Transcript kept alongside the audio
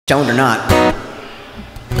stoned or not.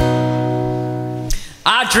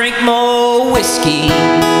 I drink more whiskey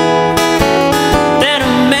than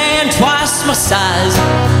a man twice my size.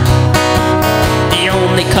 The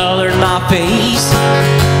only color in my face,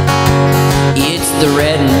 it's the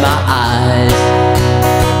red in my eyes.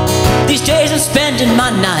 These days I'm spending my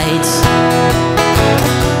nights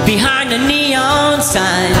behind a neon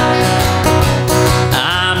sign.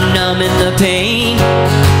 I'm numbing the pain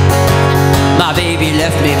my baby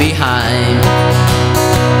left me behind.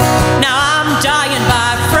 Now I'm dying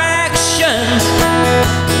by fractions,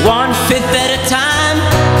 1/5 at a time.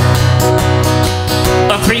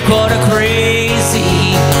 A 3/4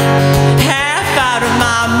 crazy, half out of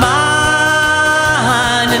my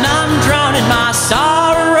mind. And I'm drowning my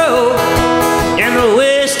sorrow in the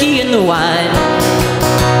whiskey and the wine.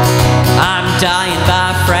 I'm dying by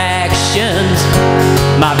fractions,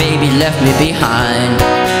 my baby left me behind.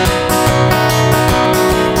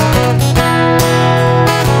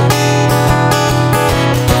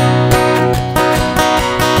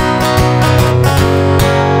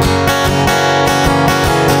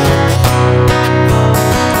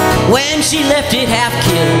 When she left it half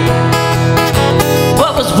killed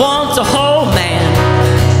what was once a whole man.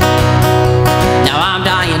 Now I'm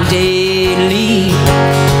dying daily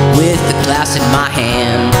with the glass in my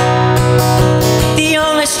hand. The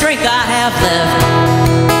only strength I have left,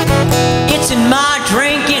 it's in my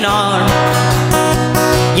drinking arm.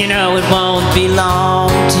 You know it won't be long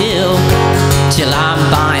till I'm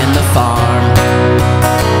buying the farm.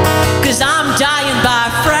 'Cause I'm dying by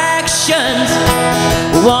fractions,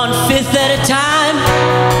 1/5 at a time.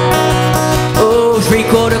 Oh,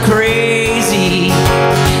 3/4 crazy,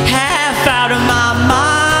 half out of my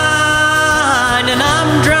mind. And I'm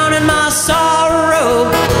drowning my sorrow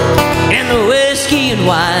in the whiskey and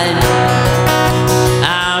wine.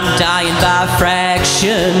 I'm dying by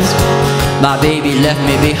fractions, my baby left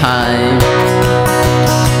me behind.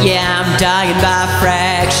 Yeah, I'm dying by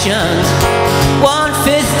fractions,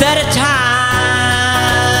 1/5 at a time.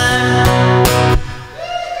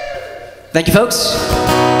 Thank you, folks.